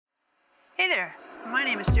there, my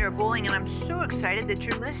name is Sarah Bowling, and I'm so excited that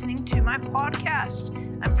you're listening to my podcast.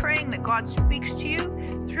 I'm praying that God speaks to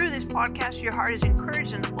you through this podcast. Your heart is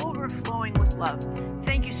encouraged and overflowing with love.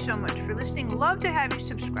 Thank you so much for listening. Love to have you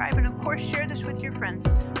subscribe, and of course, share this with your friends.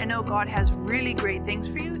 I know God has really great things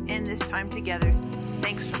for you in this time together.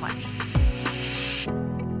 Thanks so much.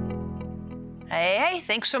 Hey,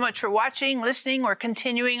 thanks so much for watching, listening, or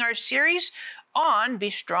continuing our series on Be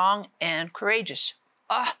Strong and Courageous.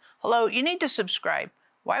 Hello, you need to subscribe.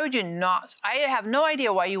 Why would you not? I have no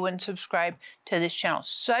idea why you wouldn't subscribe to this channel.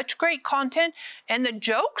 Such great content, and the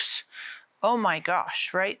jokes, oh my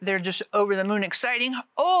gosh, right? They're just over the moon exciting.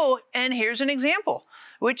 Oh, and here's an example.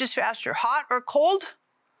 Which is faster, hot or cold?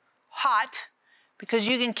 Hot, because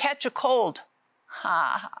you can catch a cold.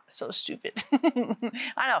 So stupid.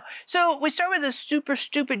 I know. So we start with a super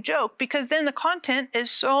stupid joke because then the content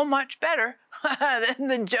is so much better than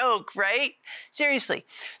the joke, right? Seriously.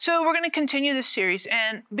 So we're going to continue this series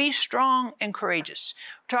and be strong and courageous.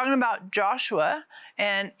 We're talking about Joshua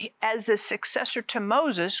and as the successor to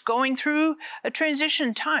Moses going through a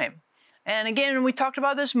transition time. And again, we talked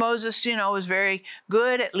about this. Moses, was very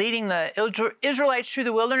good at leading the Israelites through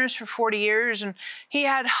the wilderness for 40 years. And he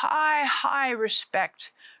had high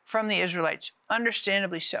respect from the Israelites,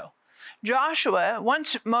 understandably so. Joshua,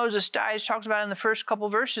 once Moses dies, talks about in the first couple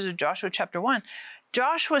verses of Joshua chapter 1,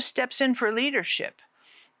 Joshua steps in for leadership.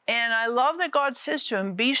 And I love that God says to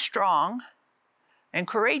him, be strong and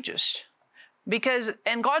courageous.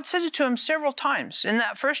 And God says it to him several times in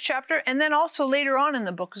that first chapter and then also later on in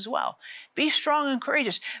the book as well. Be strong and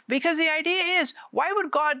courageous. Because the idea is, why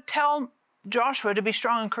would God tell Joshua to be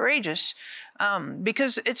strong and courageous?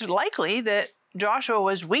 Because it's likely that Joshua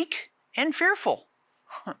was weak and fearful.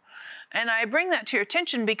 And I bring that to your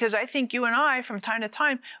attention because I think you and I, from time to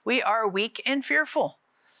time, we are weak and fearful.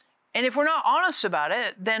 And if we're not honest about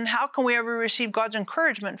it, then how can we ever receive God's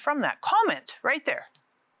encouragement from that? Comment right there.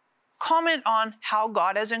 Comment on how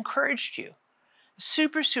God has encouraged you.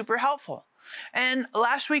 Super helpful. And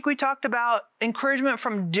last week we talked about encouragement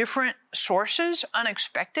from different sources,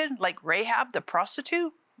 unexpected, like Rahab the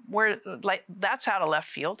prostitute, where that's out of left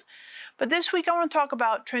field. But this week I want to talk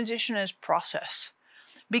about transition as process.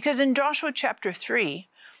 Because in Joshua chapter 3,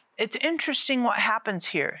 it's interesting what happens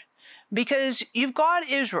here. Because you've got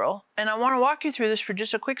Israel, and I want to walk you through this for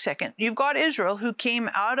just a quick second. You've got Israel who came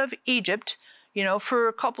out of Egypt, for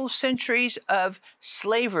a couple of centuries of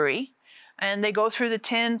slavery, and they go through the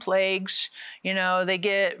 10 plagues, they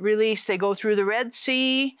get released, they go through the Red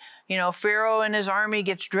Sea, Pharaoh and his army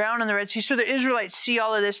gets drowned in the Red Sea. So the Israelites see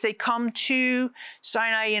all of this. They come to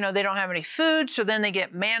Sinai, they don't have any food, so then they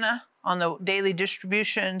get manna on the daily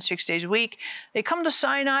distribution, 6 days a week. They come to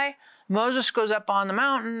Sinai. Moses goes up on the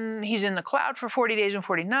mountain. He's in the cloud for 40 days and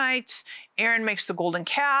 40 nights. Aaron makes the golden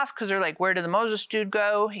calf because they're like, where did the Moses dude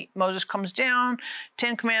go? Moses comes down,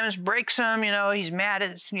 10 commandments, breaks them. He's mad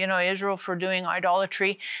at, Israel for doing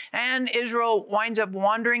idolatry. And Israel winds up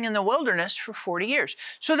wandering in the wilderness for 40 years.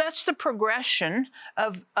 So that's the progression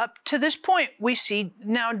of up to this point. We see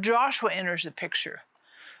now Joshua enters the picture.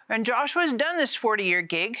 And Joshua's done this 40-year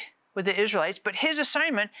gig with the Israelites, but his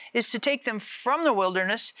assignment is to take them from the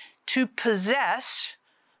wilderness to possess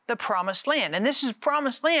the promised land. And this is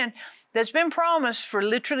promised land that's been promised for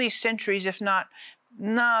literally centuries, if not,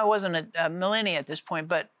 it wasn't a millennia at this point,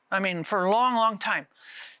 but for a long time.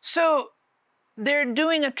 So they're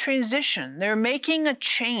doing a transition. They're making a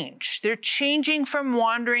change. They're changing from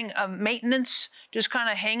wandering of maintenance, just kind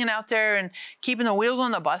of hanging out there and keeping the wheels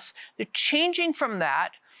on the bus. They're changing from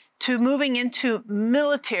that to moving into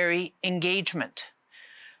military engagement.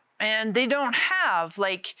 And they don't have,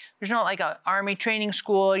 there's not like an army training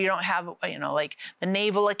school. You don't have, like the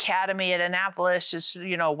Naval Academy at Annapolis, it's,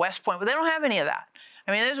 West Point, but they don't have any of that.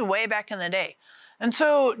 This is way back in the day. And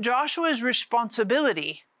so Joshua's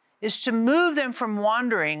responsibility is to move them from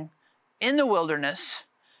wandering in the wilderness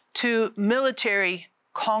to military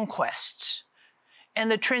conquests.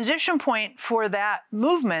 And the transition point for that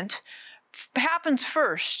movement happens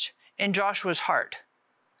first in Joshua's heart.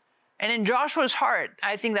 And in Joshua's heart,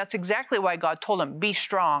 I think that's exactly why God told him, be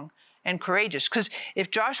strong and courageous. Because if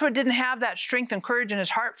Joshua didn't have that strength and courage in his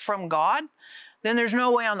heart from God, then there's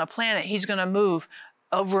no way on the planet he's going to move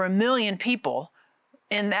over 1 million people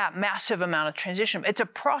in that massive amount of transition. It's a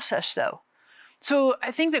process, though. So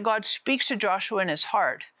I think that God speaks to Joshua in his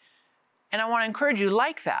heart. And I want to encourage you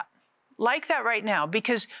like that right now,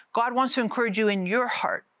 because God wants to encourage you in your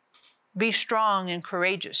heart. Be strong and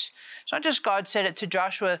courageous. It's not just God said it to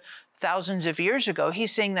Joshua thousands of years ago.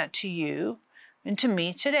 He's saying that to you and to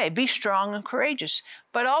me today. Be strong and courageous,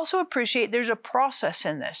 but also appreciate there's a process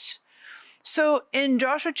in this. So in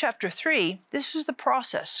Joshua chapter 3, this is the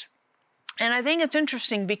process. And I think it's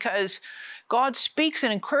interesting because God speaks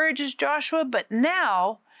and encourages Joshua, but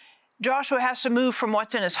now Joshua has to move from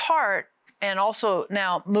what's in his heart and also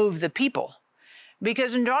now move the people.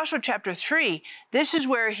 Because in Joshua chapter 3, this is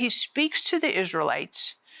where he speaks to the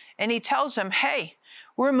Israelites and he tells them, hey,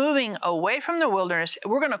 we're moving away from the wilderness.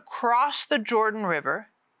 We're going to cross the Jordan River.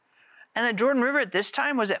 And the Jordan River at this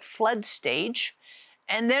time was at flood stage.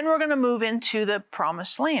 And then we're going to move into the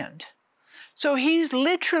promised land. So he's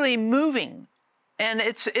literally moving. And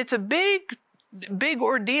it's a big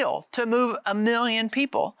ordeal to move 1 million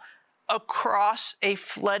people across a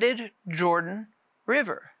flooded Jordan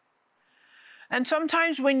River. And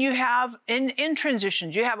sometimes when you have, in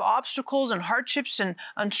transitions, you have obstacles and hardships and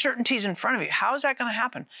uncertainties in front of you. How is that going to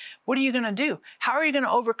happen? What are you going to do? How are you going to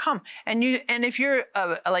overcome? And if you're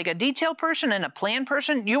like a detail person and a plan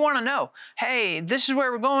person, you want to know, hey, this is where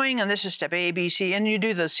we're going, and this is step A, B, C, and you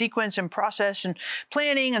do the sequence and process and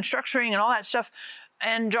planning and structuring and all that stuff.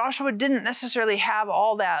 And Joshua didn't necessarily have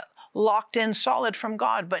all that locked in solid from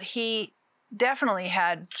God, but he definitely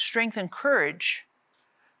had strength and courage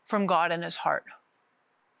from God in his heart.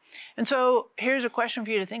 And so here's a question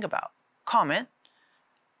for you to think about. Comment.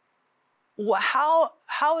 How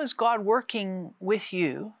is God working with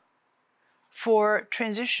you for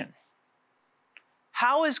transition?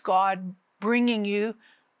 How is God bringing you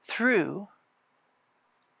through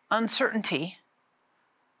uncertainty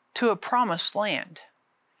to a promised land?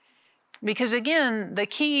 Because again, the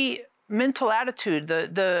key mental attitude,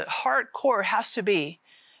 the heart core has to be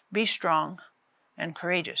strong and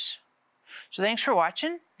courageous. So thanks for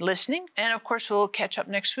watching, listening, and of course we'll catch up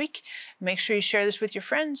next week. Make sure you share this with your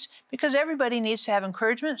friends because everybody needs to have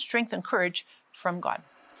encouragement, strength, and courage from God.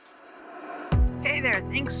 Hey there,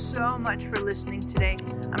 thanks so much for listening today.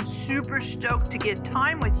 I'm super stoked to get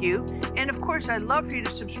time with you. And of course, I'd love for you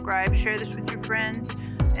to subscribe, share this with your friends,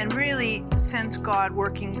 and really sense God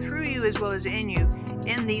working through you as well as in you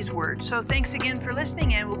in these words. So thanks again for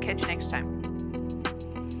listening, and we'll catch you next time.